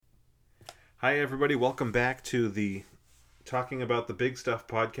Hi, everybody. Welcome back to the Talking About the Big Stuff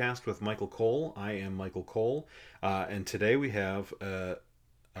podcast with Michael Cole. I am Michael Cole, and today we have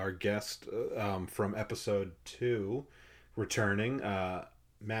our guest from episode 2 returning,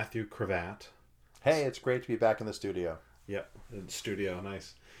 Matthew Cravat. Hey, it's great to be back in the studio. Yep, in the studio,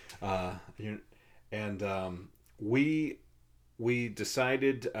 nice. We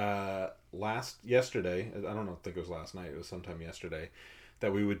decided yesterday. I don't think it was last night. It was sometime yesterday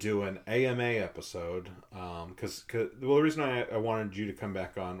that we would do an AMA episode. The reason I wanted you to come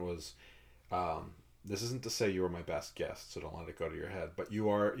back on was this isn't to say you were my best guest, so don't let it go to your head. But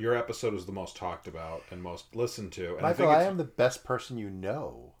your episode is the most talked about and most listened to. And Michael, I am the best person you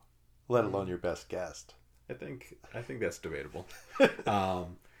know, let alone your best guest. I think that's debatable.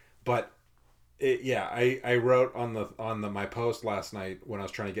 But I wrote on my post last night when I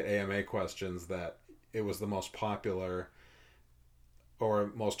was trying to get AMA questions that it was the most popular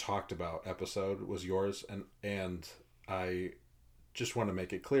or most talked about episode was yours, and I just want to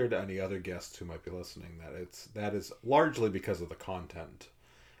make it clear to any other guests who might be listening that is largely because of the content.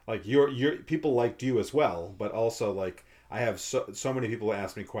 Like your people liked you as well, but also like I have so many people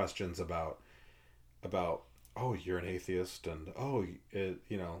ask me questions about oh, you're an atheist, and I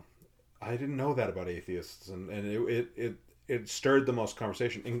didn't know that about atheists, and it stirred the most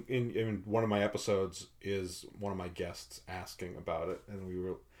conversation. In one of my episodes is one of my guests asking about it,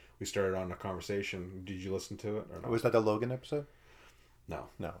 and we started on a conversation. Did you listen to it or not? Was that the Logan episode? No.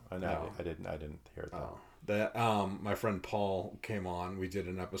 I didn't hear it. Oh. That my friend Paul came on. We did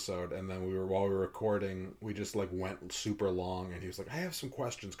an episode, and then while we were recording, we just like went super long, and he was like, "I have some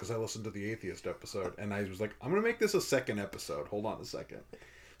questions because I listened to the atheist episode," and I was like, "I'm gonna make this a second episode. Hold on a second."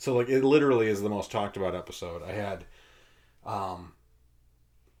 So like it literally is the most talked about episode. I had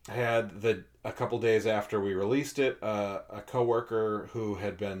a couple days after we released it, a coworker who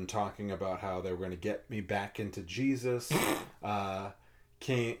had been talking about how they were going to get me back into Jesus,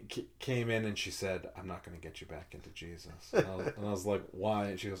 came in and she said, "I'm not going to get you back into Jesus." And I was like, "Why?"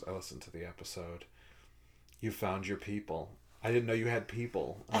 And she goes, "I listened to the episode. You found your people. I didn't know you had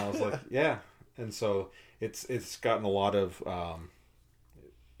people." And I was like, "Yeah." And so it's gotten a lot of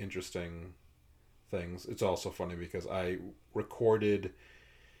interesting things. It's also funny because I recorded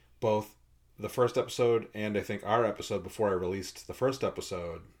both the first episode and I think our episode before I released the first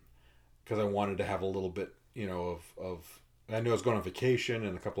episode because I wanted to have a little bit, of I knew I was going on vacation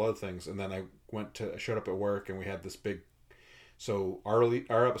and a couple other things, and then I showed up at work and we had this big. So our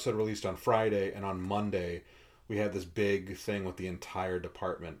episode released on Friday, and on Monday we had this big thing with the entire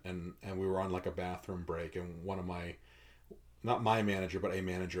department, and we were on like a bathroom break, and one of my, not my manager, but a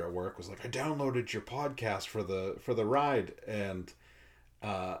manager at work was like, "I downloaded your podcast for the ride," and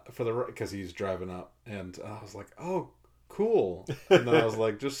because he's driving up, and I was like, "Oh, cool." And then I was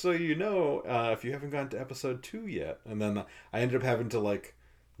like, "Just so you know, if you haven't gotten to episode 2 yet," and then I ended up having to like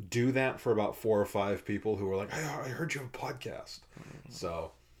do that for about 4 or 5 people who were like, I heard you have a podcast."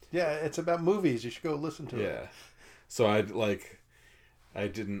 So yeah, it's about movies. You should go listen to it. Yeah. So I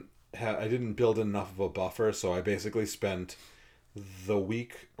didn't build enough of a buffer, so I basically spent the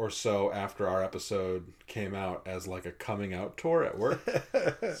week or so after our episode came out as like a coming out tour at work.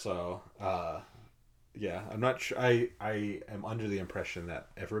 So I'm not sure. I am under the impression that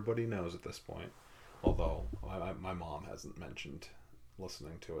everybody knows at this point, although my mom hasn't mentioned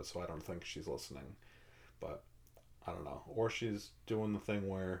listening to it, so I don't think she's listening. But I don't know, or she's doing the thing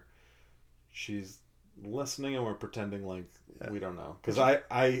where she's listening and we're pretending like we don't know, because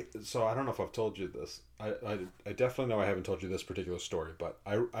so I don't know if I've told you this. I definitely know I haven't told you this particular story, but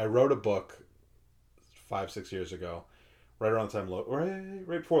I wrote a book 5-6 years ago, right around the time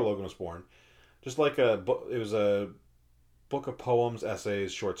right before Logan was born, just like a book. It was a book of poems,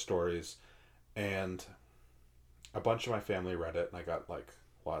 essays, short stories, and a bunch of my family read it, and I got like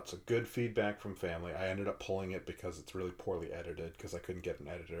lots of good feedback from family. I ended up pulling it because it's really poorly edited because I couldn't get an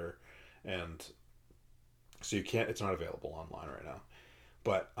editor, and so it's not available online right now.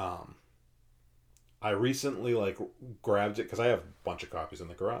 But I recently like grabbed it because I have a bunch of copies in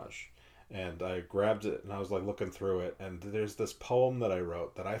the garage, and I grabbed it and I was like looking through it, and there's this poem that I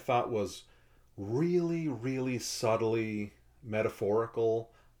wrote that I thought was really, really subtly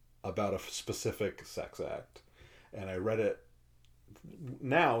metaphorical about a specific sex act. And I read it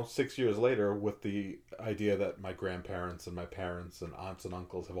now 6 years later with the idea that my grandparents and my parents and aunts and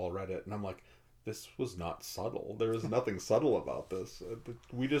uncles have all read it, and I'm like, this was not subtle. There was nothing subtle about this.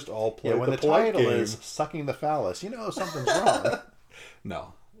 We just all played when the polite title game. is "Sucking the Phallus," something's wrong.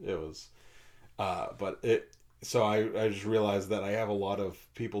 No, it was, So I just realized that I have a lot of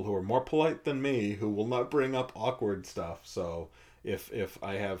people who are more polite than me who will not bring up awkward stuff. So if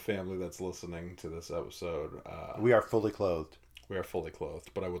I have family that's listening to this episode, We are fully clothed. we are fully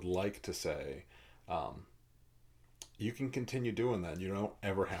clothed. But I would like to say, you can continue doing that. You don't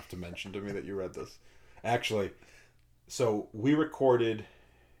ever have to mention to me that you read this. Actually, so we recorded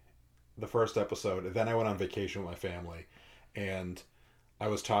the first episode, and then I went on vacation with my family, and I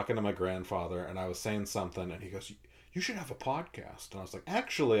was talking to my grandfather, and I was saying something, and he goes, "You should have a podcast." And I was like,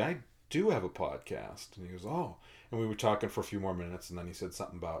 "Actually, I do have a podcast." And he goes, "Oh." And we were talking for a few more minutes, and then he said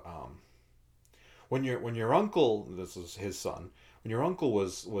something about when your uncle, this is his son, when your uncle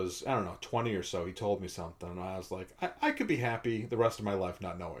was I don't know 20 or so, he told me something, and I was like, I could be happy the rest of my life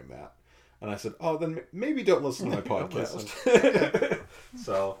not knowing that. And I said, "Oh, then maybe don't listen to my podcast."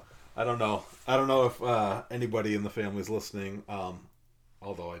 So I don't know if anybody in the family is listening.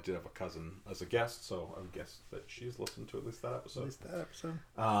 Although I did have a cousin as a guest, so I would guess that she's listened to at least that episode.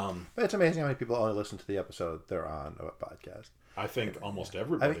 But it's amazing how many people only listen to the episode they're on of a podcast. I think almost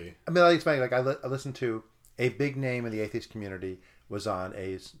everybody. I mean, it's funny. Like I listened to a big name in the atheist community was on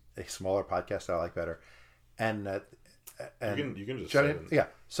a smaller podcast that I like better, and you can just say it. Yeah.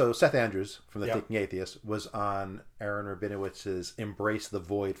 So Seth Andrews from the Yeah. Thinking Atheist was on Aaron Rabinowitz's Embrace the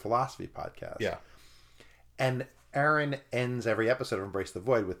Void philosophy podcast. Yeah. And Aaron ends every episode of Embrace the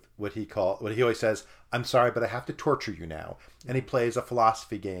Void with what he always says, "I'm sorry, but I have to torture you now." And he plays a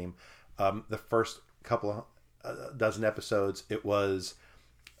philosophy game. The first couple of dozen episodes, it was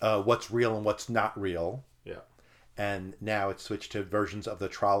what's real and what's not real. Yeah. And now it's switched to versions of the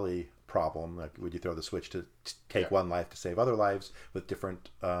trolley problem. Like, would you throw the switch to take one life to save other lives, with different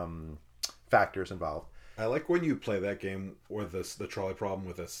factors involved. I like when you play that game with the trolley problem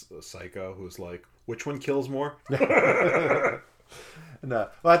with a psycho who's like, which one kills more? No. Well,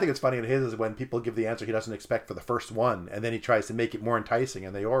 I think it's funny in his is when people give the answer he doesn't expect for the first one, and then he tries to make it more enticing,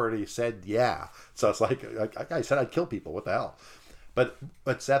 and they already said yeah. So it's like I said I'd kill people. What the hell?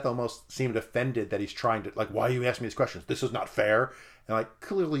 But Seth almost seemed offended that he's trying to, like, why are you asking me these questions? This is not fair. And like,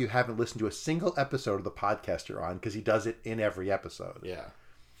 clearly you haven't listened to a single episode of the podcast you're on, because he does it in every episode. Yeah.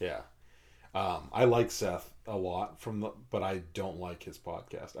 Yeah. I like Seth a lot but I don't like his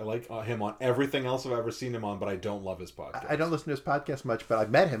podcast. I like him on everything else I've ever seen him on, but I don't love his podcast. I don't listen to his podcast much, but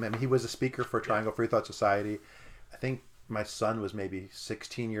I've met him. I mean, he was a speaker for Triangle Free Thought Society. I think my son was maybe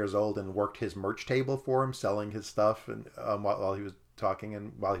 16 years old and worked his merch table for him, selling his stuff, and while he was talking,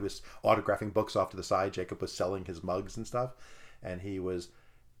 and while he was autographing books off to the side, Jacob was selling his mugs and stuff. And he was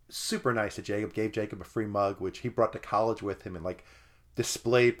super nice to Jacob, gave Jacob a free mug, which he brought to college with him, and like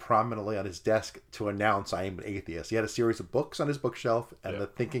displayed prominently on his desk to announce I am an atheist. He had a series of books on his bookshelf and the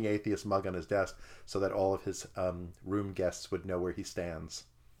Thinking Atheist mug on his desk, so that all of his room guests would know where he stands.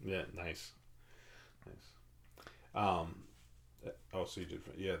 Yeah, nice. So you did.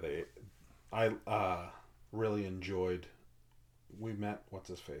 Yeah, I really enjoyed. We met. What's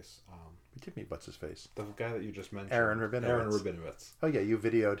his face? We did meet what's his face. The guy that you just mentioned. Aaron Rabinowitz. Oh yeah, you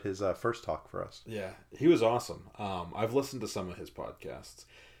videoed his first talk for us. Yeah, he was awesome. I've listened to some of his podcasts.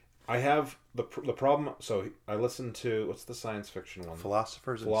 I have the problem. So I listened to, what's the science fiction one?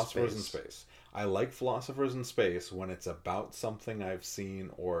 Philosophers in Space. I like Philosophers in Space when it's about something I've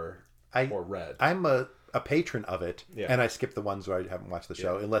seen or read. I'm a patron of it, Yeah. and I skip the ones where I haven't watched the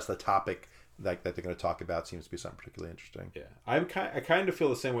show, unless the topic that they're going to talk about seems to be something particularly interesting. Yeah, I kind of feel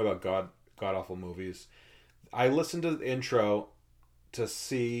the same way about god awful movies. I listen to the intro to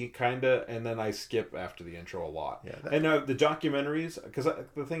see and then I skip after the intro a lot. Yeah, and the documentaries, because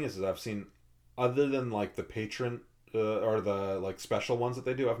the thing is I've seen, other than like the patron or the like special ones that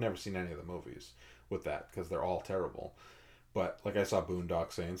they do, I've never seen any of the movies with that because they're all terrible. But like I saw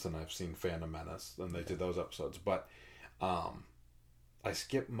Boondock Saints and I've seen Phantom Menace and they did those episodes, but I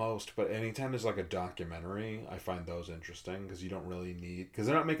skip most. But anytime there's like a documentary, I find those interesting because you don't really need, because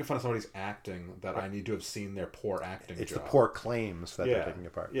they're not making fun of somebody's acting that I need to have seen their poor acting. It's job. the poor claims that they're picking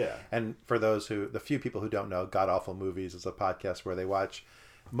apart. Yeah. And for the few people who don't know, God Awful Movies is a podcast where they watch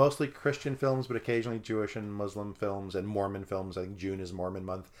mostly Christian films, but occasionally Jewish and Muslim films and Mormon films. I think June is Mormon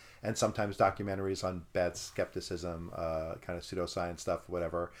month, and sometimes documentaries on bad skepticism, kind of pseudoscience stuff,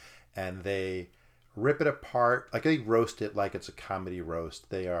 whatever. And they rip it apart, like they roast it like it's a comedy roast.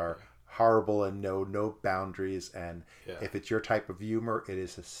 They are horrible and know no boundaries, and if it's your type of humor, it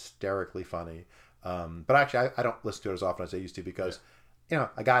is hysterically funny. But actually, I don't listen to it as often as I used to because,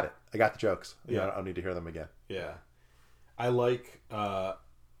 I got it. I got the jokes. I don't need to hear them again. Yeah, I like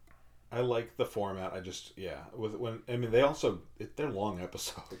the format. I just they're long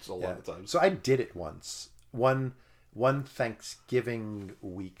episodes a lot of times. So I did it once. One Thanksgiving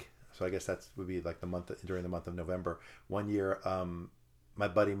week. So I guess that would be like during the month of November. One year, my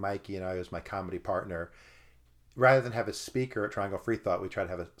buddy Mikey and I, was my comedy partner, rather than have a speaker at Triangle Free Thought, we try to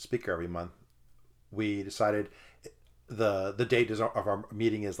have a speaker every month. We decided the date of our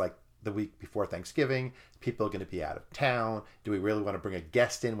meeting is like the week before Thanksgiving. People are going to be out of town. Do we really want to bring a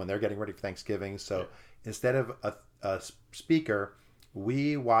guest in when they're getting ready for Thanksgiving? So instead of a speaker,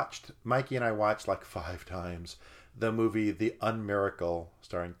 Mikey and I watched like 5 times the movie The Unmiracle,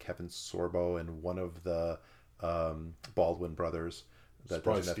 starring Kevin Sorbo and one of the Baldwin brothers that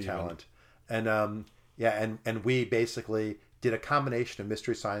doesn't have talent. And and we basically did a combination of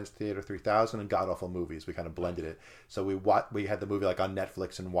Mystery Science Theater 3000 and God Awful Movies. We kind of blended it. So we had the movie like on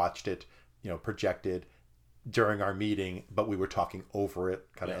Netflix and watched it, projected during our meeting, but we were talking over it,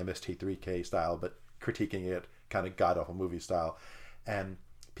 kind of MST3K style, but critiquing it kind of God Awful Movie style. And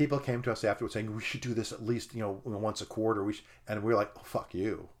people came to us afterwards saying, we should do this at least, once a quarter. And we were like, oh, fuck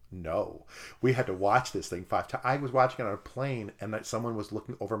you. No. We had to watch this thing 5 times. I was watching it on a plane, and someone was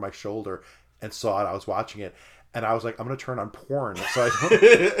looking over my shoulder and saw it. I was watching it. And I was like, I'm going to turn on porn. So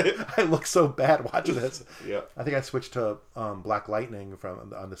I look so bad watching this. Yeah. I think I switched to Black Lightning from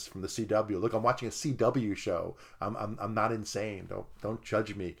the CW. Look, I'm watching a CW show. I'm not insane. Don't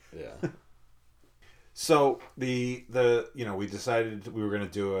judge me. Yeah. So we decided we were going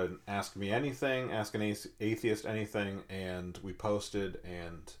to do an Ask Me Anything, Ask an Atheist Anything, and we posted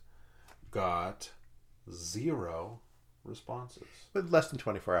and got 0 responses. With less than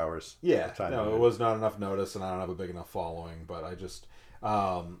 24 hours. Yeah, no, it was not enough notice, and I don't have a big enough following. But I just,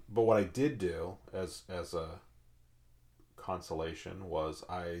 but what I did do as a consolation was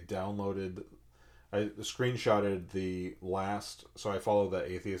I screenshotted the last. So I follow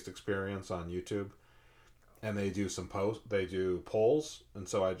the Atheist Experience on YouTube, and they do polls, and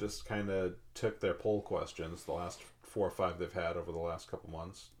so I just kind of took their poll questions, the last 4 or 5 they've had over the last couple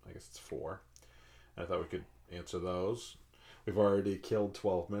months. I guess it's 4. And I thought we could answer those. We've already killed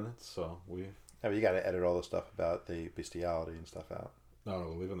 12 minutes, so we... Yeah, but you got to edit all the stuff about the bestiality and stuff out. No,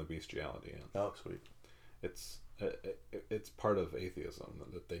 we're leaving the bestiality in. Oh, sweet. It's part of atheism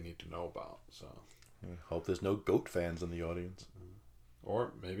that they need to know about, so... I hope there's no goat fans in the audience.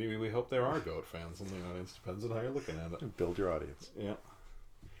 Or maybe we hope there are goat fans in the audience. Depends on how you're looking at it. Build your audience. Yeah.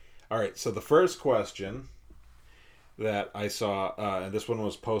 All right, so the first question that I saw, and this one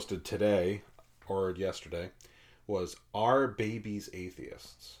was posted today or yesterday, was, are babies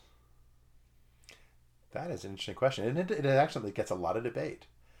atheists? That is an interesting question. And it actually gets a lot of debate.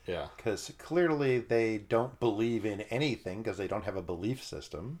 Yeah. Because clearly they don't believe in anything because they don't have a belief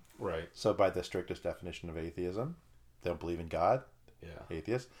system. Right. So by the strictest definition of atheism, they don't believe in God. Yeah.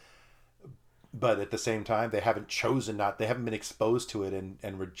 Atheist. But at the same time, they haven't been exposed to it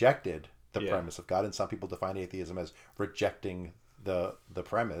and rejected the premise of God. And some people define atheism as rejecting the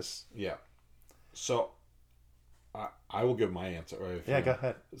premise. Yeah. So I will give my answer. Right? Go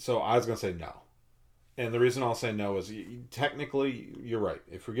ahead. So I was going to say no. And the reason I'll say no is technically you're right.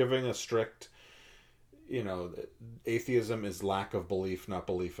 If we're giving a strict, atheism is lack of belief, not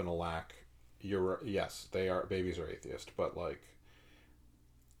belief in a lack. Yes, babies are atheist, but like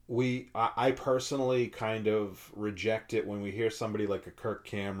I personally kind of reject it when we hear somebody like a Kirk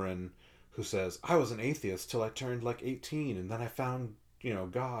Cameron who says, I was an atheist till I turned like 18 and then I found,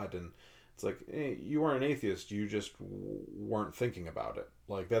 God. And it's like, hey, you are an atheist. You just weren't thinking about it.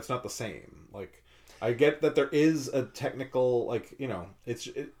 Like, that's not the same. Like, I get that there is a technical,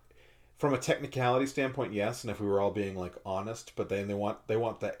 from a technicality standpoint, yes. And if we were all being like honest, but then they want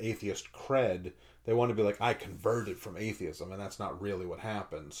that atheist cred. They want to be like, I converted from atheism, and that's not really what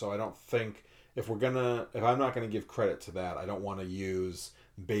happened. So I don't think if I'm not gonna give credit to that, I don't want to use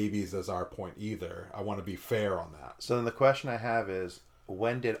babies as our point either. I want to be fair on that. So then the question I have is,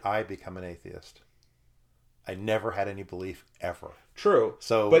 when did I become an atheist? I never had any belief ever. True.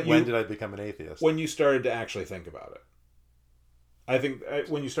 So when did I become an atheist? When you started to actually think about it. I think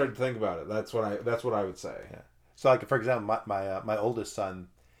when you started to think about it, that's what I would say. Yeah. So, like, for example, my oldest son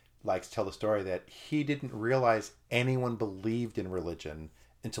likes to tell the story that he didn't realize anyone believed in religion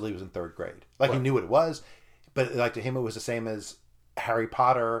until he was in 3rd grade. Like, right. He knew what it was, but like to him it was the same as Harry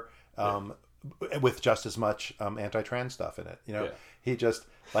Potter, with just as much anti-trans stuff in it. He just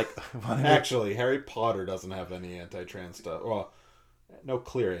like actually Harry Potter doesn't have any anti-trans stuff. Well, no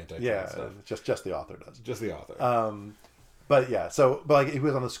clear anti-trans stuff. Just the author does. Just the author. But yeah, but like he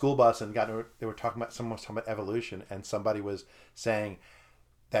was on the school bus and they were talking about, someone was talking about evolution, and somebody was saying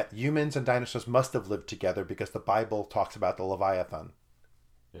that humans and dinosaurs must have lived together because the Bible talks about the Leviathan.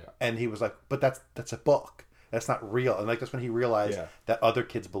 Yeah. And he was like, but that's a book. That's not real. And like that's when he realized that other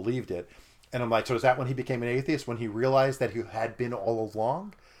kids believed it. And I'm like, so is that when he became an atheist? When he realized that he had been all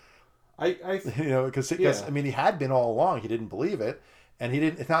along? Because I mean, he had been all along. He didn't believe it, and he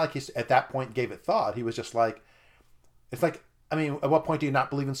didn't. It's not like he at that point gave it thought. He was just like, It's like, I mean, at what point do you not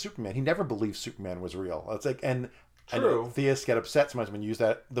believe in Superman? He never believed Superman was real. It's like, and I know theists get upset sometimes when you use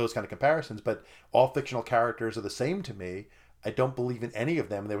those kind of comparisons, but all fictional characters are the same to me. I don't believe in any of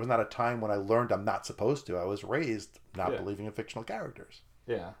them. There was not a time when I learned I'm not supposed to. I was raised not believing in fictional characters.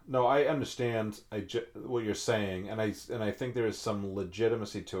 Yeah. No, I understand what you're saying, and I think there is some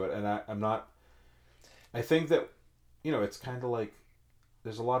legitimacy to it, and I'm not... I think that, it's kind of like...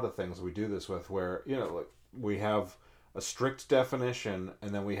 There's a lot of things we do this with where, like we have a strict definition,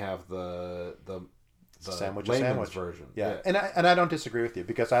 and then we have the sandwich version. Yeah. And I don't disagree with you,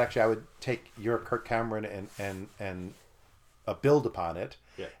 because I would take your Kirk Cameron and build upon it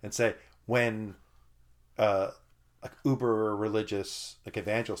and say, when like uber religious, like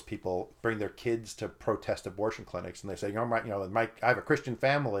evangelist people bring their kids to protest abortion clinics, and they say, I have a Christian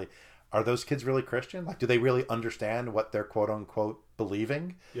family. Are those kids really Christian? Like, do they really understand what they're quote unquote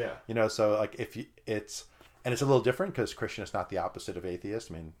believing? Yeah. So like it's a little different, because Christian is not the opposite of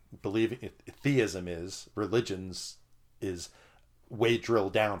atheist. I mean, theism religions is way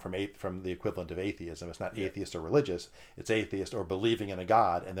drilled down from the equivalent of atheism. It's not atheist or religious. It's atheist or believing in a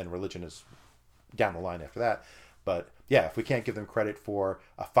God, and then religion is down the line after that. But yeah, if we can't give them credit for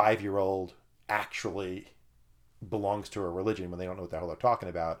a 5-year-old actually belongs to a religion when they don't know what the hell they're talking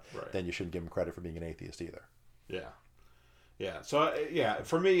about, then you shouldn't give them credit for being an atheist either. Yeah. Yeah. So,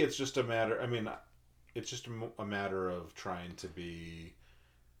 for me, it's just a matter... I mean, it's just a matter of trying to be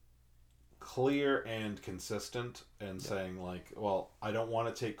clear and consistent and saying, like, well, I don't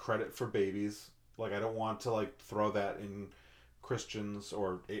want to take credit for babies. Like, I don't want to, like, throw that in Christians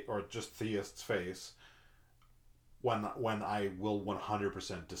or just theists' face when I will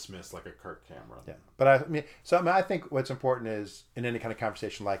 100% dismiss, like, a Kirk Cameron. Yeah. But I think what's important is, in any kind of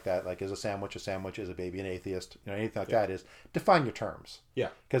conversation like that, like, is a sandwich, is a baby an atheist, anything like that, is define your terms. Yeah.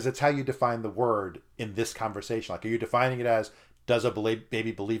 Because it's how you define the word in this conversation. Like, are you defining it as, does a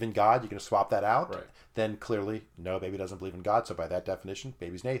baby believe in God? You're going to swap that out? Right. Then clearly, no, baby doesn't believe in God. So by that definition,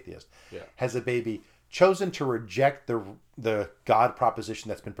 baby's an atheist. Yeah. Has a baby chosen to reject the God proposition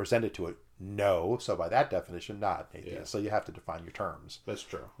that's been presented to it? No. So by that definition, not an atheist. Yeah. So you have to define your terms. That's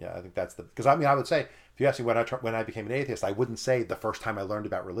true. Yeah, I think that's because I would say, if you ask me when I became an atheist, I wouldn't say the first time I learned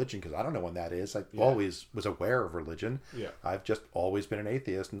about religion, because I don't know when that is. I always was aware of religion. Yeah. I've just always been an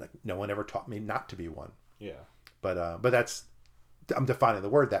atheist, and no one ever taught me not to be one. Yeah. But that's, I'm defining the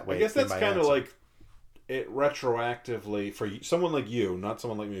word that way. I guess that's kind of like it retroactively for someone like you, not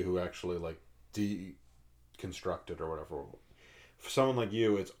someone like me who actually like deconstructed or whatever. For someone like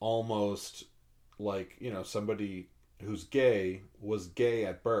you, it's almost like, somebody who's gay was gay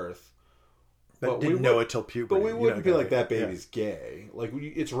at birth, but didn't know it till puberty. But we wouldn't be like, that baby's gay. Like,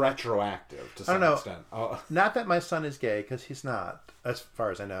 it's retroactive to some extent. Not that my son is gay, because he's not, as far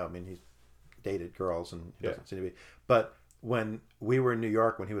as I know. I mean, he's dated girls and he doesn't seem to be. But when we were in New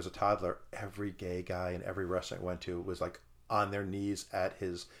York, when he was a toddler, every gay guy in every restaurant I went to was like on their knees at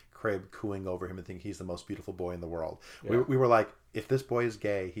his crib, cooing over him and thinking he's the most beautiful boy in the world. Yeah. We were like, if this boy is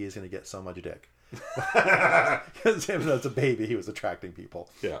gay, he is going to get so much dick. Because even though it's a baby, he was attracting people.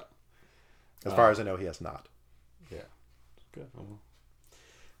 Yeah. As far as I know, he has not. Yeah. Good.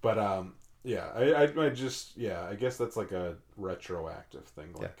 But I guess that's like a retroactive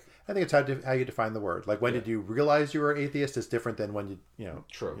thing. Like, I think it's how you define the word. Like, when did you realize you were atheist is different than when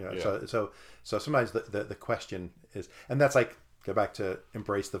True. So sometimes the question is, and that's like, go back to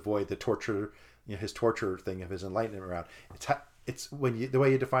Embrace the Void, the torture, his torture thing of his enlightenment around. It's when the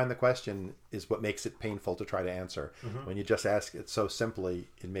way you define the question is what makes it painful to try to answer. Mm-hmm. When you just ask it so simply,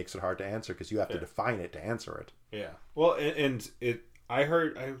 it makes it hard to answer, because you have to define it to answer it. Yeah. Well,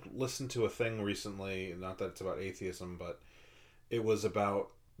 I listened to a thing recently, not that it's about atheism, but it was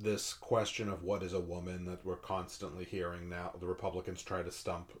about this question of what is a woman that we're constantly hearing now. The Republicans try to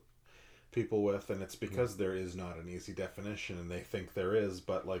stump people with, and it's because there is not an easy definition, and they think there is,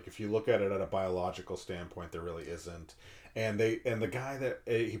 but like, if you look at it at a biological standpoint, there really isn't. And the guy that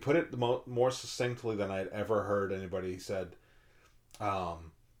he put it more succinctly than I'd ever heard anybody. He said,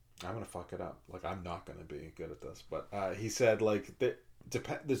 I'm gonna fuck it up. Like, I'm not gonna be good at this, but he said, like,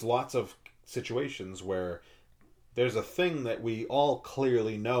 there's lots of situations where there's a thing that we all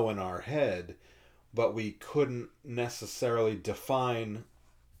clearly know in our head, but we couldn't necessarily define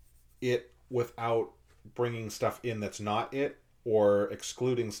it without bringing stuff in that's not it, or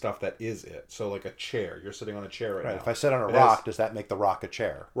excluding stuff that is it. So, like a chair. You're sitting on a chair right now. If I sit on a rock, does that make the rock a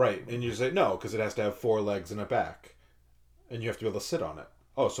chair? Right. And you say, no, because it has to have 4 legs and a back. And you have to be able to sit on it.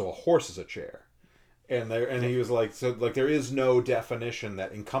 Oh, so a horse is a chair. And he was like, so like, there is no definition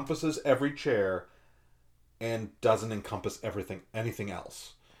that encompasses every chair and doesn't encompass anything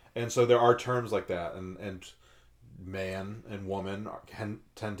else. And so there are terms like that, and man and woman can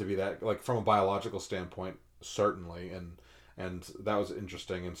tend to be that, like from a biological standpoint, certainly, and that was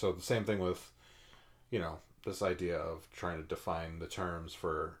interesting. And so the same thing with, this idea of trying to define the terms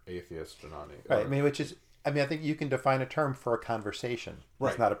for atheist and right. I think you can define a term for a conversation.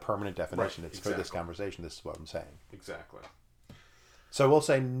 Right. It's not a permanent definition. Right. It's for this conversation. This is what I'm saying. Exactly. So we'll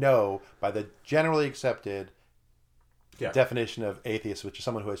say no by the generally accepted Yeah. definition of atheist, which is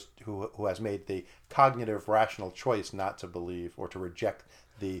someone who has made the cognitive, rational choice not to believe or to reject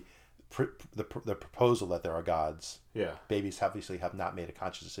the proposal that there are gods. Yeah. Babies obviously have not made a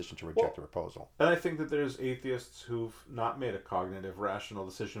conscious decision to reject the proposal. And I think that there's atheists who've not made a cognitive, rational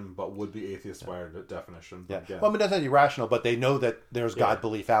decision, but would be atheists by our definition. Yeah. Again, Well, I mean, that's not irrational, but they know that there's God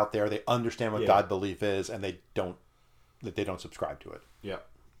belief out there. They understand what God belief is, and they don't subscribe to it. Yeah.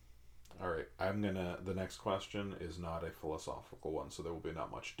 All right. The next question is not a philosophical one, so there will be not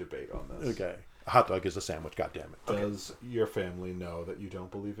much debate on this. Okay. A hot dog is a sandwich, goddammit. Okay. Does your family know that you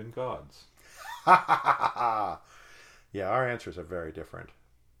don't believe in gods? Yeah, our answers are very different.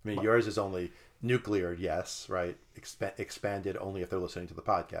 I mean, yours is only nuclear, yes, right? Expanded only if they're listening to the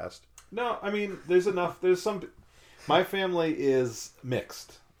podcast. No, I mean, my family is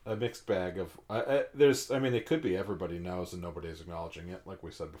mixed. A mixed bag of... it could be everybody knows and nobody's acknowledging it, like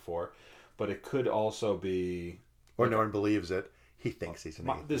we said before. But it could also be... Or no one believes it. He thinks he's an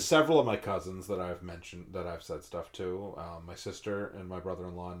atheist. There's several of my cousins that I've mentioned, that I've said stuff to. My sister and my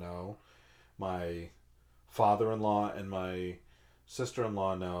brother-in-law know. My father-in-law and my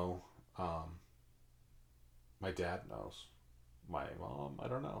sister-in-law know. My dad knows. My mom, I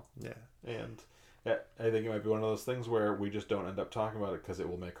don't know. Yeah. And I think it might be one of those things where we just don't end up talking about it because it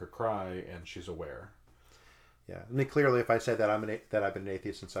will make her cry, and she's aware. Yeah, I mean, clearly, if I said that I've been an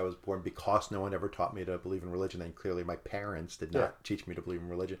atheist since I was born because no one ever taught me to believe in religion, then clearly my parents did not teach me to believe in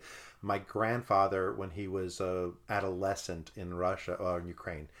religion. My grandfather, when he was an adolescent in Russia or in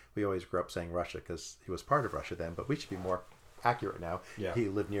Ukraine, we always grew up saying Russia because he was part of Russia then, but we should be more accurate now. Yeah. He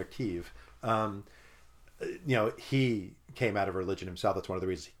lived near Kiev. He came out of religion himself. That's one of the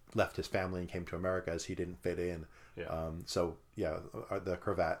reasons he left his family and came to America, as he didn't fit in. Yeah. The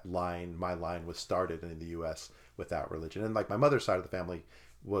cravat line, my line, was started in the U.S. without religion. And like my mother's side of the family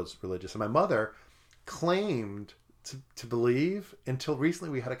was religious. And my mother claimed to believe until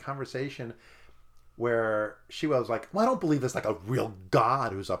recently. We had a conversation where she was like, well, I don't believe there's like a real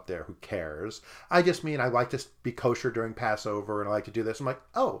God who's up there who cares. I just mean I like to be kosher during Passover and I like to do this. I'm like,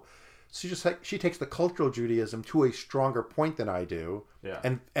 oh. So she takes the cultural Judaism to a stronger point than I do,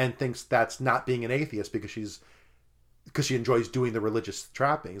 and thinks that's not being an atheist because she enjoys doing the religious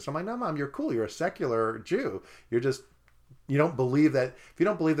trappings. I'm like, no, Mom, you're cool. You're a secular Jew. You don't believe that. If you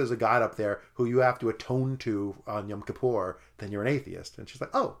don't believe there's a God up there who you have to atone to on Yom Kippur, then you're an atheist. And she's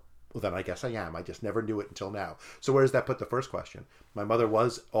like, oh, well, then I guess I am. I just never knew it until now. So where does that put the first question? My mother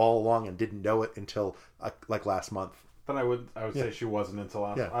was all along and didn't know it until like last month. Then I would say she wasn't until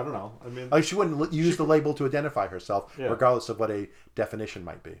last. I don't know. I mean, she wouldn't use the label to identify herself, regardless of what a definition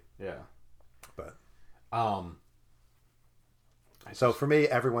might be. Yeah. But so for me,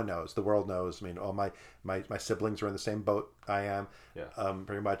 everyone knows. The world knows. I mean, all my siblings are in the same boat I am. Yeah.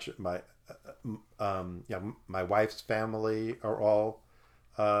 Pretty much my wife's family are all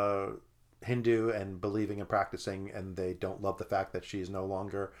Hindu and believing and practicing, and they don't love the fact that she's no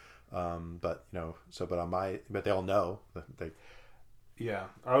longer. But they all know that Yeah,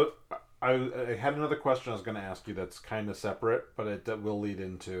 I had another question I was going to ask you that's kind of separate, but it will lead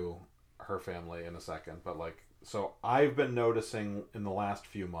into her family in a second. But so I've been noticing in the last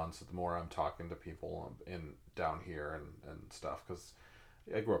few months, the more I'm talking to people down here and stuff, because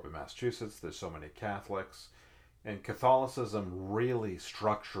I grew up in Massachusetts. There's so many Catholics, and Catholicism really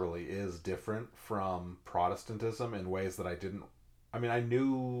structurally is different from Protestantism in ways that I didn't. I mean, I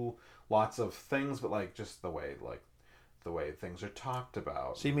knew lots of things, but just the way things are talked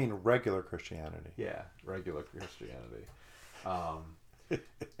about. So you mean regular Christianity? Yeah, regular Christianity.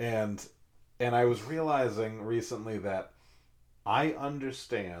 And I was realizing recently that I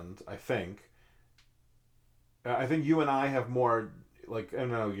understand. I think you and I have more. I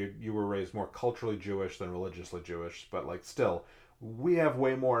don't know. You were raised more culturally Jewish than religiously Jewish, but still. We have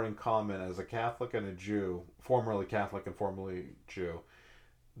way more in common as a Catholic and a Jew, formerly Catholic and formerly Jew,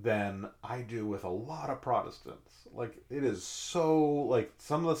 than I do with a lot of Protestants. It is so,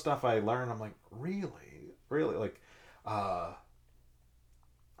 some of the stuff I learn, I'm like, really?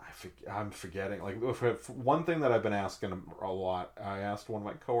 I'm forgetting. One thing that I've been asking a lot, I asked one of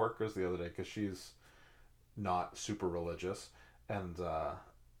my coworkers the other day, because she's not super religious, and I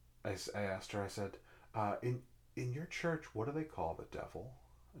asked her, I said, in your church, what do they call the devil?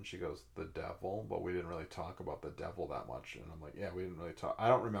 And she goes, the devil? But we didn't really talk about the devil that much. And I'm like, yeah, we didn't really talk. I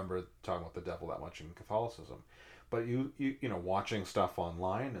don't remember talking about the devil that much in Catholicism. But you know, watching stuff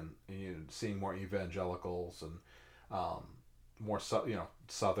online and you know, seeing more evangelicals and more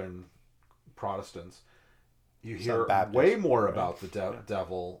Southern Protestants, you hear way more about the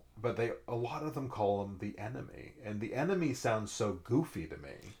devil, but a lot of them call him the enemy, and the enemy sounds so goofy to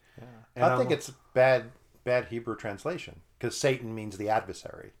me. Yeah. I think it's bad Hebrew translation, because Satan means the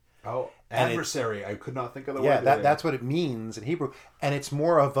adversary. Oh, adversary! I could not think of the word. Yeah, that's what it means in Hebrew, and it's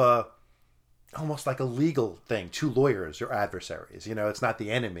more of a almost like a legal thing. Two lawyers are adversaries. You know, it's not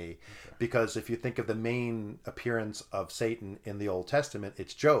the enemy, because if you think of the main appearance of Satan in the Old Testament,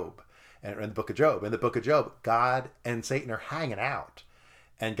 it's Job, and in the book of Job. In the book of Job, God and Satan are hanging out,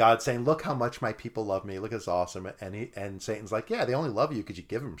 and God's saying, "Look how much my people love me. Look, it's awesome." And Satan's like, "Yeah, they only love you because you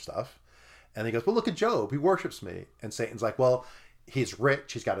give them stuff." And he goes, "Well, look at Job. He worships me." And Satan's like, "Well, he's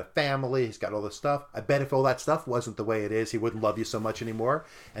rich. He's got a family. He's got all this stuff. I bet if all that stuff wasn't the way it is, he wouldn't love you so much anymore."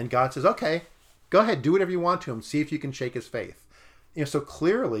 And God says, "Okay, go ahead, do whatever you want to him. See if you can shake his faith." You know, so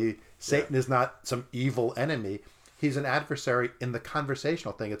clearly Satan is not some evil enemy. He's an adversary in the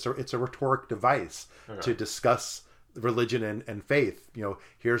conversational thing. It's a rhetoric device to discuss religion and faith. You know,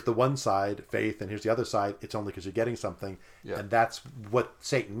 here's the one side, faith, and here's the other side. It's only because you're getting something, and that's what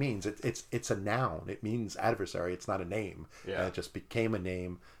Satan means. It's a noun. It means adversary. It's not a name. And it just became a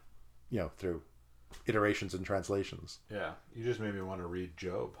name, you know, through iterations and translations. Yeah, you just made me want to read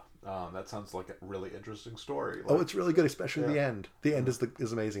Job. That sounds like a really interesting story. Like, it's really good, especially the end. The end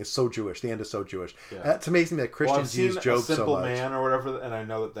is amazing. It's so Jewish. The end is so Jewish. It's amazing that Christians use Job so much. Simple Man or whatever, and I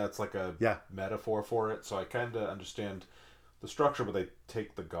know that's like a metaphor for it. So I kind of understand the structure, but they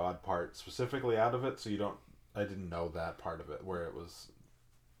take the God part specifically out of it. So I didn't know that part of it where it was,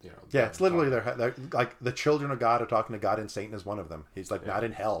 you know. Yeah, it's literally they're like the children of God are talking to God, and Satan is one of them. He's like not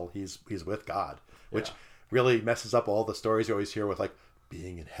in hell. He's with God, which really messes up all the stories you always hear with like,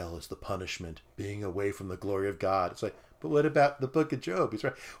 being in hell is the punishment, being away from the glory of God. It's like, but what about the book of Job? He's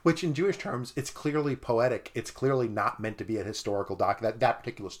right. Which in Jewish terms, it's clearly poetic. It's clearly not meant to be a historical document. That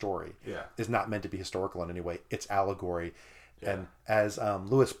particular story is not meant to be historical in any way. It's allegory. Yeah. And as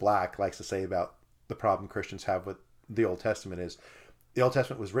Lewis Black likes to say about the problem Christians have with the Old Testament is, the Old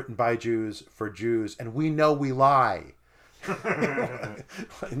Testament was written by Jews for Jews, and we know we lie.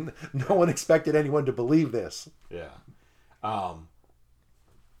 No one expected anyone to believe this. Yeah.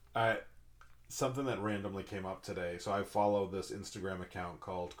 Something that randomly came up today. So I follow this Instagram account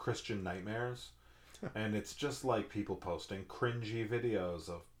called Christian Nightmares, and it's just like people posting cringy videos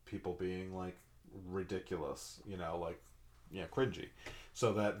of people being like ridiculous, you know, like cringy.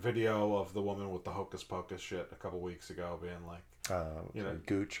 So that video of the woman with the hocus pocus shit a couple weeks ago being like,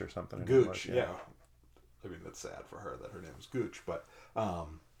 Gooch or something. Gooch, yeah. I mean, that's sad for her that her name is Gooch, but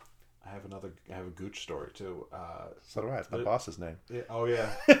I have a Gooch story too. So do I. It's my boss's name. Yeah, oh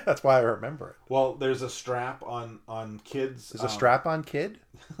yeah. That's why I remember it. Well, there's a strap on kids. There's a strap on kid?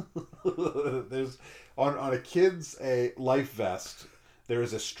 There's on a kid's a life vest. There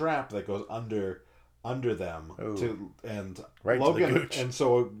is a strap that goes under them. Ooh. Right Logan. To the Gooch. And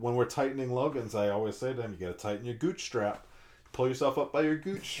so when we're tightening Logan's, I always say to him, "You got to tighten your Gooch strap. Pull yourself up by your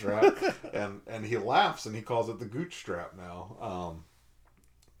Gooch strap." and he laughs and he calls it the Gooch strap now.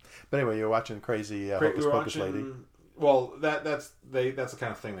 But anyway, you're watching Crazy Hocus Pocus Lady. Well, that's the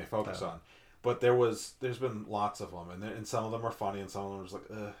kind of thing they focus on. But there's been lots of them, and some of them are funny, and some of them are just like,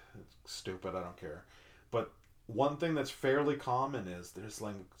 ugh, it's stupid, I don't care. But one thing that's fairly common is there's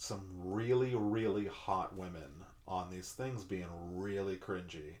like some really, really hot women on these things being really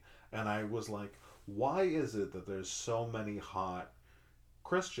cringy. And I was like, why is it that there's so many hot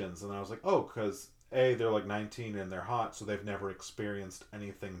Christians? And I was like, oh, because they're like 19 and they're hot, so they've never experienced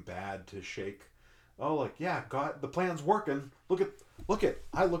anything bad to shake. Oh, like, yeah, God, the plan's working. Look at,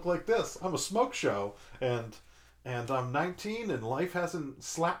 I look like this. I'm a smoke show, and I'm 19 and life hasn't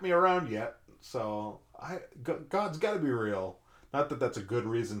slapped me around yet. So God's got to be real. Not that that's a good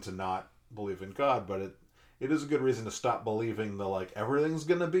reason to not believe in God, but it is a good reason to stop believing the like everything's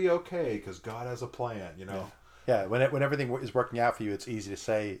gonna be okay because God has a plan. You know. Yeah. When everything is working out for you, it's easy to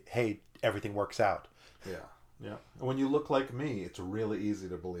say, "Hey, everything works out." Yeah. And when you look like me, it's really easy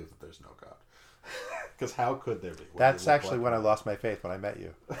to believe that there's no God. Because how could there be? That's actually when I lost my faith, when I met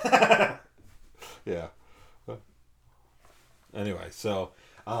you. Yeah. Anyway, so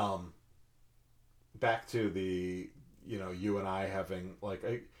back to the, you and I having like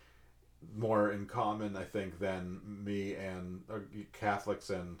more in common, I think, than me and Catholics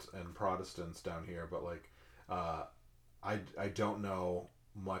and Protestants down here. But like, I don't know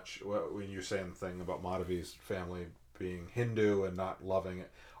much when you're saying the thing about Madhavi's family being Hindu and not loving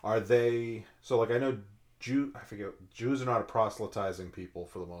it. Are they so? Like I know Jews are not a proselytizing people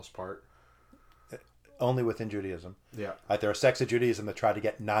for the most part. Only within Judaism. Yeah. There are sects of Judaism that try to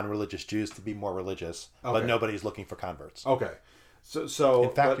get non-religious Jews to be more religious, but nobody's looking for converts. Okay. So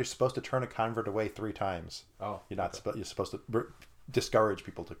in fact, you're supposed to turn a convert away 3 times. Oh, you're not. You're supposed to discourage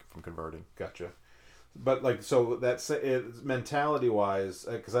people from converting. Gotcha. But like, so that's it, mentality-wise,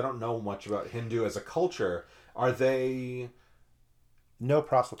 because I don't know much about Hindu as a culture. Are they? No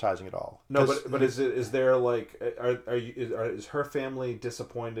proselytizing at all. No, but is there like is her family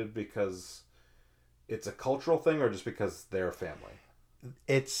disappointed because it's a cultural thing, or just because they're family?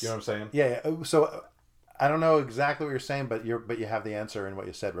 It's, you know what I'm saying? Yeah. So I don't know exactly what you're saying, but you have the answer in what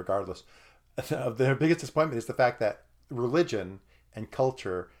you said. Regardless, their biggest disappointment is the fact that religion and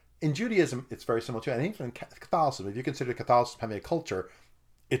culture in Judaism, it's very similar to, and even in Catholicism. If you consider Catholicism having a culture,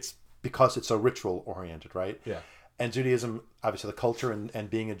 it's because it's so ritual oriented, right? Yeah. And Judaism, obviously, the culture and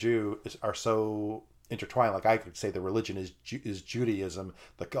being a Jew are so intertwined. Like I could say, the religion is Judaism,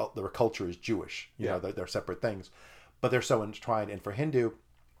 the culture is Jewish. You know, they're separate things, but they're so intertwined. And for Hindu,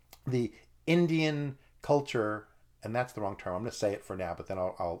 the Indian culture, and that's the wrong term. I'm going to say it for now, but then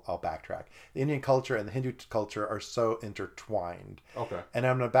I'll backtrack. The Indian culture and the Hindu culture are so intertwined. Okay. And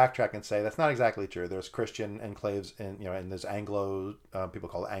I'm going to backtrack and say that's not exactly true. There's Christian enclaves, and there's Anglo people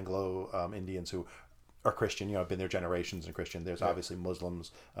called Anglo Indians who are Christian. Have been there generations and Christian. There's obviously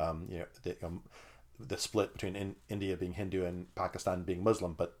Muslims. The split between India being Hindu and Pakistan being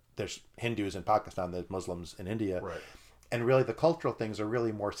Muslim, but there's Hindus in Pakistan. There's Muslims in India. Right. And really, the cultural things are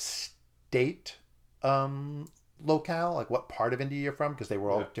really more state. Locale, like what part of India you're from, because they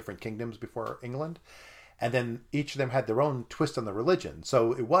were all different kingdoms before England, and then each of them had their own twist on the religion.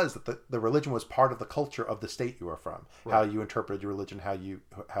 So it was that the religion was part of the culture of the state you were from, how you interpreted your religion, how you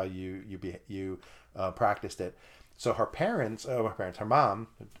practiced it. So her mom,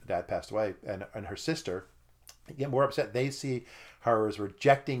 dad passed away, and her sister get more upset. They see her as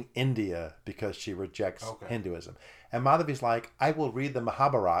rejecting India because she rejects Hinduism. And Madhavi's like, I will read the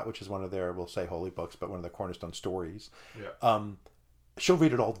Mahabharata, which is one of their, we'll say holy books, but one of the cornerstone stories. Yeah. She'll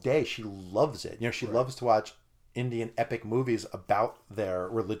read it all day. She loves it. She loves to watch Indian epic movies about their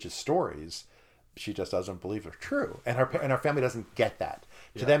religious stories. She just doesn't believe they're true. And her family doesn't get that.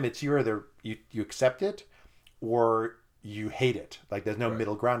 To them, it's you either you accept it or you hate it. Like there's no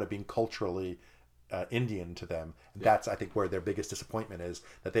middle ground of being culturally Indian to them. That's, I think, where their biggest disappointment is,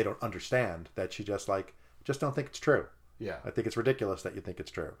 that they don't understand that she just don't think it's true. Yeah. I think it's ridiculous that you think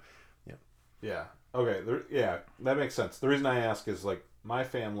it's true. Yeah. Yeah. Okay. That makes sense. The reason I ask is like my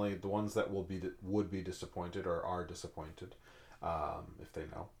family, the ones that would be disappointed or are disappointed, if they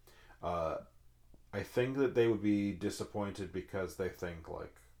know. I think that they would be disappointed because they think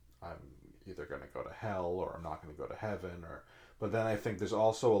like I'm either going to go to hell or I'm not going to go to heaven, but then I think there's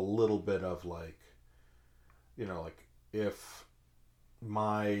also a little bit of like, like if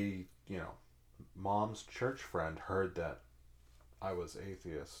my, mom's church friend heard that I was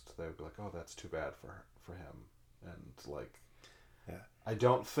atheist, they would be like, oh, that's too bad for him. And like, I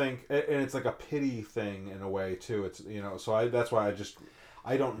don't think, and it's like a pity thing in a way too. It's, so that's why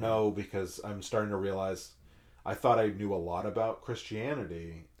I don't know, because I'm starting to realize I thought I knew a lot about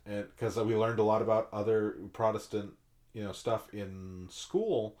Christianity, and because we learned a lot about other Protestant, stuff in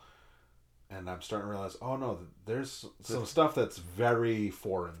school. And I'm starting to realize, oh no, there's some stuff that's very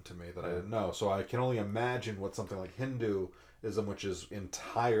foreign to me that I didn't know. So I can only imagine what something like Hinduism, which is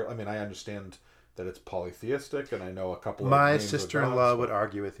I understand that it's polytheistic, and I know a couple of my sister-in-law would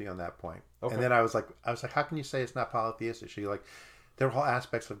argue with you on that point. Okay. And then I was like, how can you say it's not polytheistic? She's like, there are all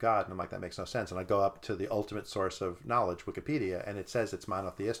aspects of God, and I'm like, that makes no sense. And I go up to the ultimate source of knowledge, Wikipedia, and it says it's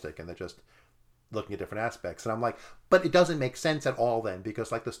monotheistic, and they're just looking at different aspects. And I'm like, but it doesn't make sense at all then,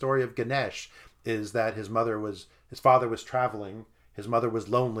 because like the story of Ganesh is that his father was traveling, his mother was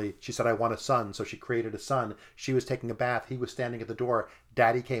lonely, she said, I want a son, so she created a son. She was taking a bath, he was standing at the door,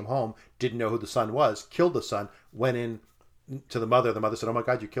 daddy came home, didn't know who the son was, killed the son, went in to the mother said, oh my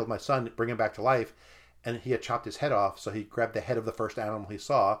God, you killed my son, bring him back to life. And he had chopped his head off, so he grabbed the head of the first animal he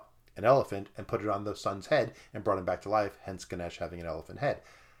saw, an elephant, and put it on the son's head and brought him back to life, hence Ganesh having an elephant head.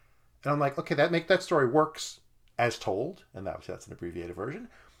 And I'm like, okay, that story works as told, and obviously that's an abbreviated version.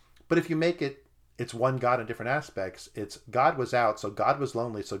 But if you make it's one God in different aspects. It's God was out, so God was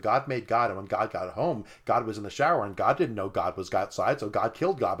lonely, so God made God, and when God got home, God was in the shower, and God didn't know God was outside, so God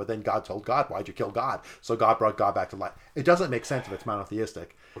killed God, but then God told God, why'd you kill God? So God brought God back to life. It doesn't make sense if it's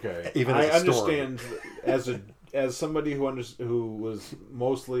monotheistic. Okay, even as I understand as somebody who was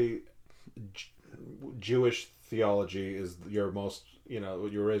mostly Jewish theology is your most,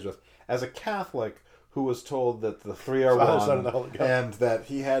 what you're raised with. As a Catholic, who was told that the three are Father, Son, and one, the Holy Ghost. and that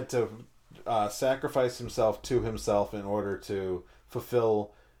he had to sacrifice himself to himself in order to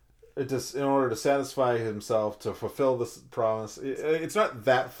fulfill, just in order to satisfy himself to fulfill this promise. It's not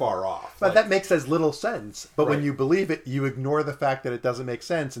that far off. But that makes as little sense. But when Right. you believe it, you ignore the fact that it doesn't make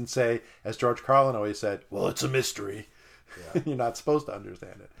sense and say, as George Carlin always said, well, it's a mystery. Yeah. You're not supposed to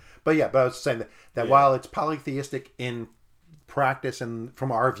understand it. But yeah, but I was saying that while it's polytheistic in practice and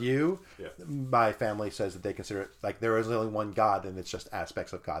from our view, my family says that they consider it like there is only one God and it's just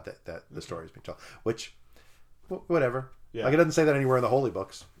aspects of God that the story is being told. Which, whatever. Yeah. Like it doesn't say that anywhere in the holy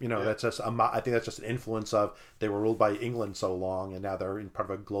books. That's just I think that's just an influence of they were ruled by England so long, and now they're in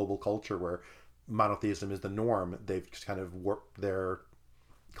part of a global culture where monotheism is the norm. They've just kind of warped their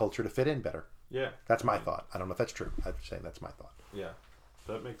culture to fit in better. Yeah. That's my thought. I don't know if that's true. I'm saying that's my thought. Yeah.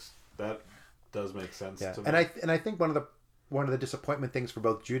 That does make sense to me. And I think one of the disappointment things for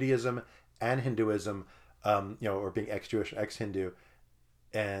both Judaism and Hinduism, or being ex-Jewish, ex-Hindu,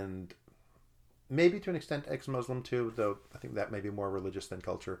 and maybe to an extent ex-Muslim too, though I think that may be more religious than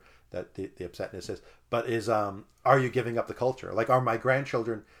culture, that the upsetness is. But are you giving up the culture? Like, are my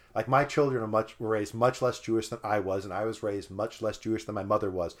grandchildren, like my children were raised much less Jewish than I was, and I was raised much less Jewish than my mother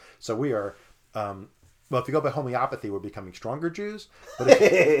was. So we are, well, if you go by homeopathy, we're becoming stronger Jews. But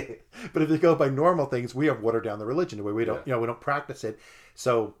if you go by normal things, we have watered down the religion the way we don't, we don't practice it.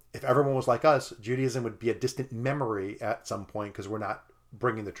 So if everyone was like us, Judaism would be a distant memory at some point because we're not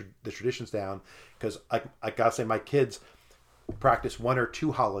bringing the traditions down. Because I gotta say, my kids practice one or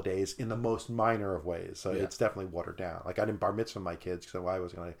two holidays in the most minor of ways, so it's definitely watered down. Like I didn't bar mitzvah my kids because I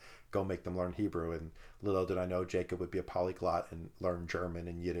was going to go make them learn Hebrew, and little did I know Jacob would be a polyglot and learn German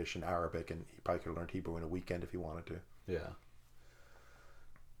and Yiddish and Arabic, and he probably could have learned Hebrew in a weekend if he wanted to. Yeah.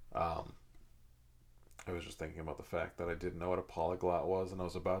 I was just thinking about the fact that I didn't know what a polyglot was, and I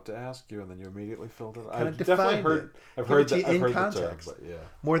was about to ask you, and then you immediately filled it. I've definitely heard. I've heard the term, but yeah,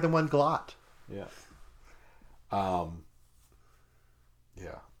 more than one glot. Yeah.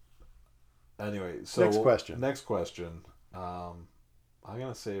 Yeah. Anyway, so Next question. I'm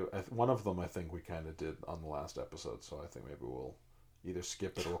gonna say one of them. I think we kind of did on the last episode, so I think maybe we'll either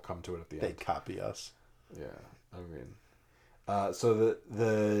skip it or we'll come to it at the end. They copy us. Yeah, I mean, so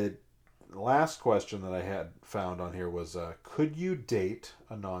the last question that I had found on here was, could you date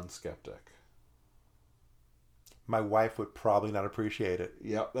a non-skeptic? My wife would probably not appreciate it.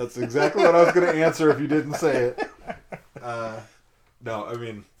 Yep, that's exactly what I was going to answer if you didn't say it. No, I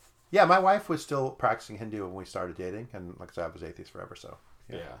mean... Yeah, my wife was still practicing Hindu when we started dating, and like I said, I was atheist forever, so...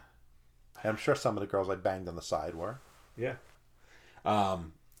 Yeah. And I'm sure some of the girls I banged on the side were. Yeah.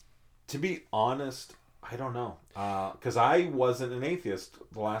 To be honest, I don't know. Because I wasn't an atheist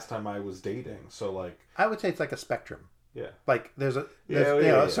the last time I was dating, so like... I would say it's like a spectrum. Yeah. Like, there's a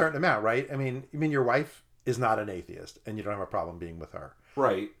certain amount, right? I mean, your wife is not an atheist, and you don't have a problem being with her.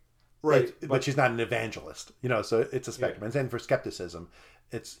 Right. But she's not an evangelist, so it's a spectrum. And then for skepticism,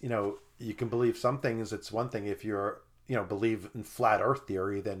 it's, you can believe some things. It's one thing if you're, believe in flat earth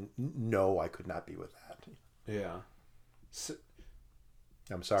theory, then no, I could not be with that. Yeah.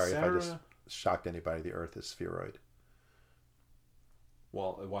 I'm sorry if I just shocked anybody. The earth is spheroid.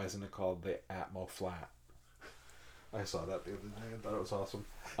 Well, why isn't it called the Atmo Flat? I saw that the other day and thought it was awesome.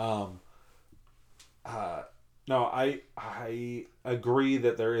 No, I agree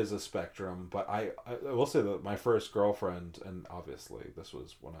that there is a spectrum, but I will say that my first girlfriend, and obviously this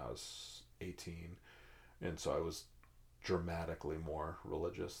was when I was 18, and so I was dramatically more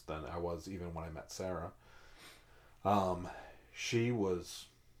religious than I was even when I met Sarah. She was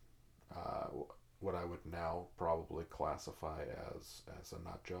what I would now probably classify as a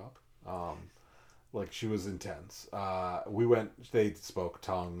nut job. Like, she was intense. They spoke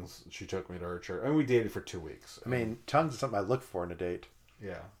tongues. She took me to her church. And we dated for 2 weeks. I mean, tongues is something I look for in a date.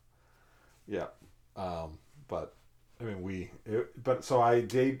 Yeah. Yeah. But, I mean, so I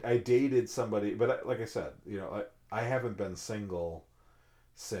dated somebody, but like I said, I haven't been single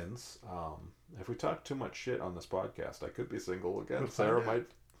since. If we talk too much shit on this podcast, I could be single again. Sarah might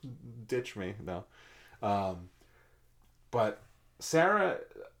ditch me. No. But Sarah...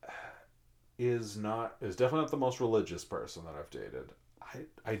 is definitely not the most religious person that I've dated.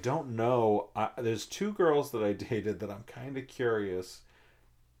 I don't know. There's two girls that I dated that I'm kind of curious.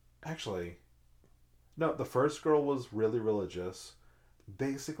 Actually, no, the first girl was really religious.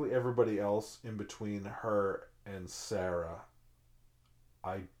 Basically everybody else in between her and Sarah,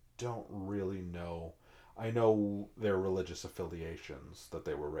 I don't really know. I know their religious affiliations that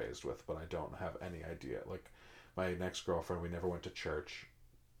they were raised with, but I don't have any idea. Like, my next girlfriend, we never went to church.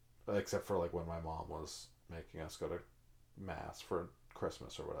 Except for like when my mom was making us go to mass for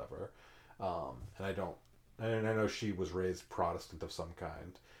Christmas or whatever. And I know she was raised Protestant of some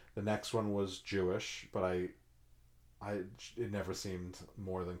kind. The next one was Jewish, but it never seemed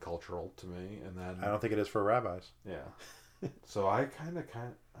more than cultural to me. And then I don't think it is for rabbis. yeah, so I kind of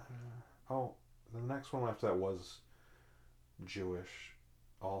oh, the next one after that was Jewish.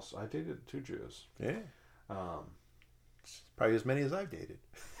 Also, I dated 2 Jews. Yeah, probably as many as I've dated.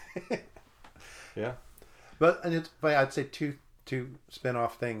 Yeah, but I'd say two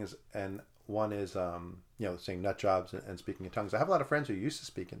spin-off things, and one is saying nut jobs and speaking in tongues. I have a lot of friends who used to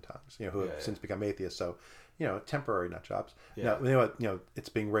speak in tongues, who have since become atheists. So, temporary nut jobs. Yeah. Now, it's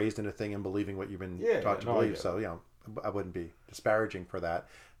being raised in a thing and believing what you've been taught to believe. So, I wouldn't be disparaging for that.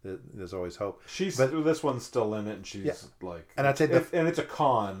 There's always hope. This one's still in it, and she's and I'd say and it's a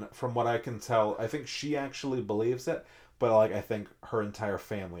con from what I can tell. I think she actually believes it, but I think her entire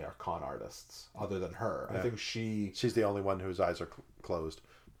family are con artists. Other than her, I think she's the only one whose eyes are closed.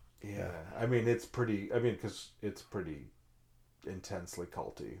 Yeah, I mean it's pretty. because it's pretty intensely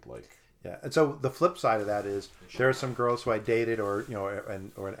culty. Yeah, and so the flip side of that is there are some girls who I dated or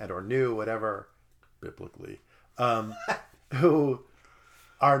or knew whatever biblically, who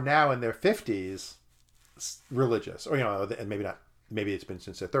are now in their 50s religious, or and maybe it's been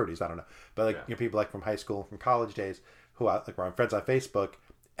since their 30s. I don't know, but people from high school, from college days, who were on friends on Facebook,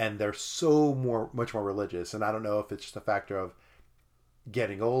 and they're much more religious. And I don't know if it's just a factor of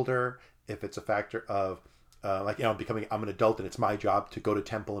getting older, if it's a factor of becoming, I'm an adult and it's my job to go to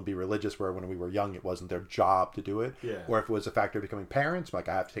temple and be religious, where when we were young it wasn't their job to do it. Or if it was a factor of becoming parents, I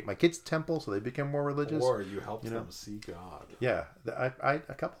have to take my kids to temple so they become more religious, or you helped them see God. I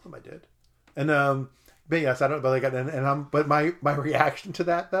a couple of them I did. And but yes, I don't, but my reaction to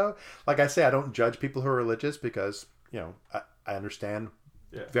that, though, like I say, I don't judge people who are religious, because I understand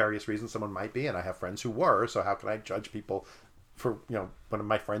various reasons someone might be, and I have friends who were, so how can I judge people for one of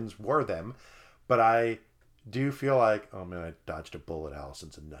my friends were them? But I do feel like, oh man, I dodged a bullet.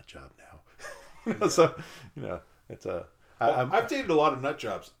 Allison's a nut job now. So it's a. I've dated a lot of nut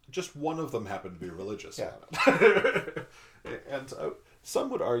jobs. Just one of them happened to be religious. Yeah. And some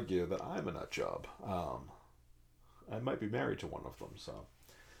would argue that I'm a nut job. I might be married to one of them. So,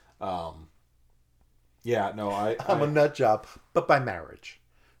 I'm a nut job, but by marriage.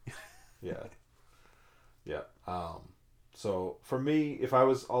 Yeah. Yeah. So for me, if I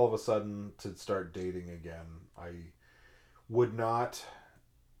was all of a sudden to start dating again, I would not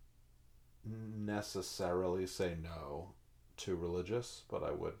necessarily say no to religious, but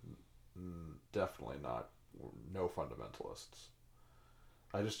I would definitely not no fundamentalists.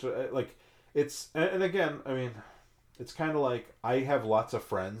 I just it's, and again, I mean, it's kind of like I have lots of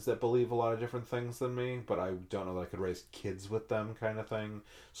friends that believe a lot of different things than me, but I don't know that I could raise kids with them, kind of thing.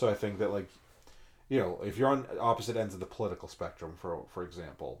 So I think that if you're on opposite ends of the political spectrum, for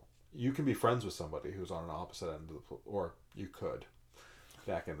example, you can be friends with somebody who's on an opposite end of or you could,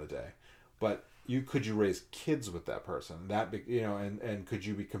 back in the day, but could you raise kids with that person? And could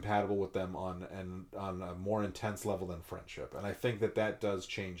you be compatible with them on a more intense level than friendship? And I think that does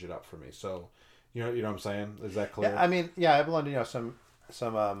change it up for me. So, you know what I'm saying? Is that clear? Yeah, I mean, I belong to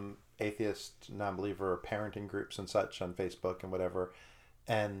some atheist, non-believer parenting groups and such on Facebook and whatever,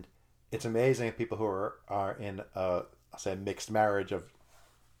 and it's amazing people who are in I'll say a mixed marriage of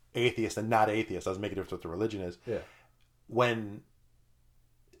atheist and not atheist. Doesn't make a difference what the religion is. Yeah. When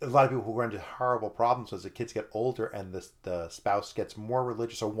a lot of people who run into horrible problems as the kids get older and the spouse gets more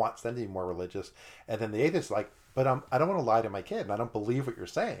religious or wants them to be more religious, and then the atheist is like, but I don't want to lie to my kid, and I don't believe what you're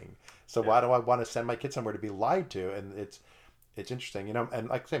saying. So why do I want to send my kid somewhere to be lied to? And it's interesting, And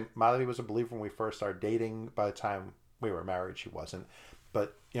like I say, Molly was a believer when we first started dating. By the time we were married, she wasn't.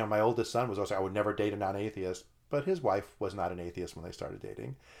 But my oldest son was also, I would never date a non-atheist. But his wife was not an atheist when they started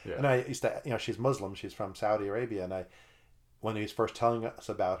dating. Yeah. And I used to, she's Muslim. She's from Saudi Arabia, and when he was first telling us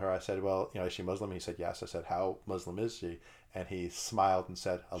about her, I said, well, is she Muslim? He said, yes. I said, how Muslim is she? And he smiled and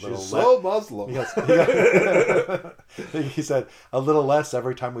said, She's so Muslim. He said, a little less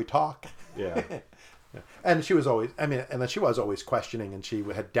every time we talk. Yeah. And she was always, and then she was always questioning, and she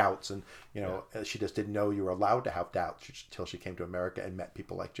had doubts, and, she just didn't know you were allowed to have doubts until she came to America and met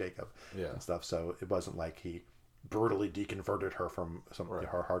people like Jacob and stuff. So it wasn't like he brutally deconverted her from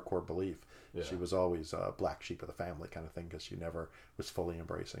her hardcore belief. Yeah. She was always a black sheep of the family kind of thing, because she never was fully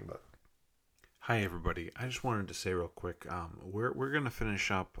embracing. But hi everybody, I just wanted to say real quick, we're gonna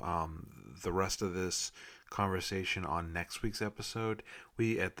finish up the rest of this conversation on next week's episode.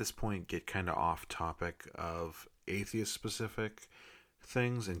 We at this point get kind of off topic of atheist specific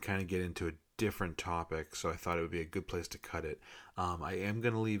things and kind of get into a different topic, so I thought it would be a good place to cut it. I am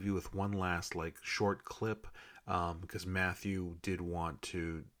going to leave you with one last short clip, because Matthew did want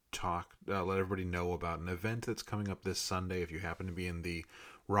to let everybody know about an event that's coming up this Sunday if you happen to be in the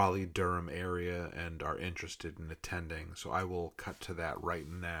Raleigh-Durham area and are interested in attending. So I will cut to that right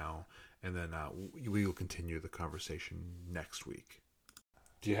now, and then we will continue the conversation next week.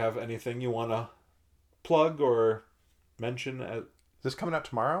 Do you have anything you want to plug or mention? Is this coming out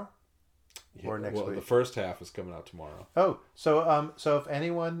tomorrow? Or next week? The first half is coming out tomorrow. Oh, so if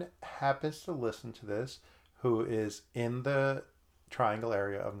anyone happens to listen to this who is in the Triangle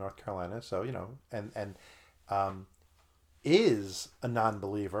area of North Carolina, so and is a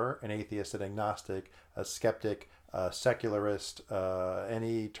non-believer, an atheist, an agnostic, a skeptic, a secularist,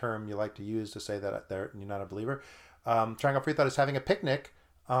 any term you like to use to say that you're not a believer, Triangle Free Thought is having a picnic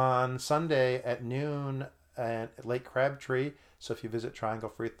on Sunday at noon at Lake Crabtree. So if you visit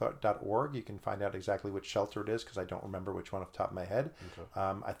trianglefreethought.org, you can find out exactly which shelter it is, because I don't remember which one off the top of my head.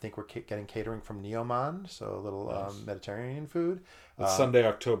 Okay. I think we're getting catering from Neomond, so a little nice. Mediterranean food. It's Sunday,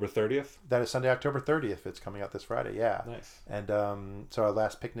 October 30th? That is Sunday, October 30th. It's coming out this Friday, yeah. Nice. And so our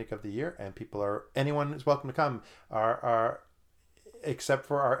last picnic of the year, and anyone is welcome to come. Except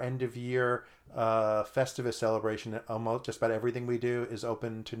for our end of year Festivus celebration, almost just about everything we do is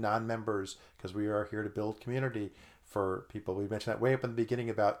open to non-members, because we are here to build community for people. We mentioned that way up in the beginning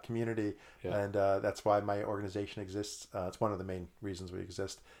about community, and that's why my organization exists. It's one of the main reasons we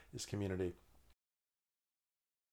exist, is community.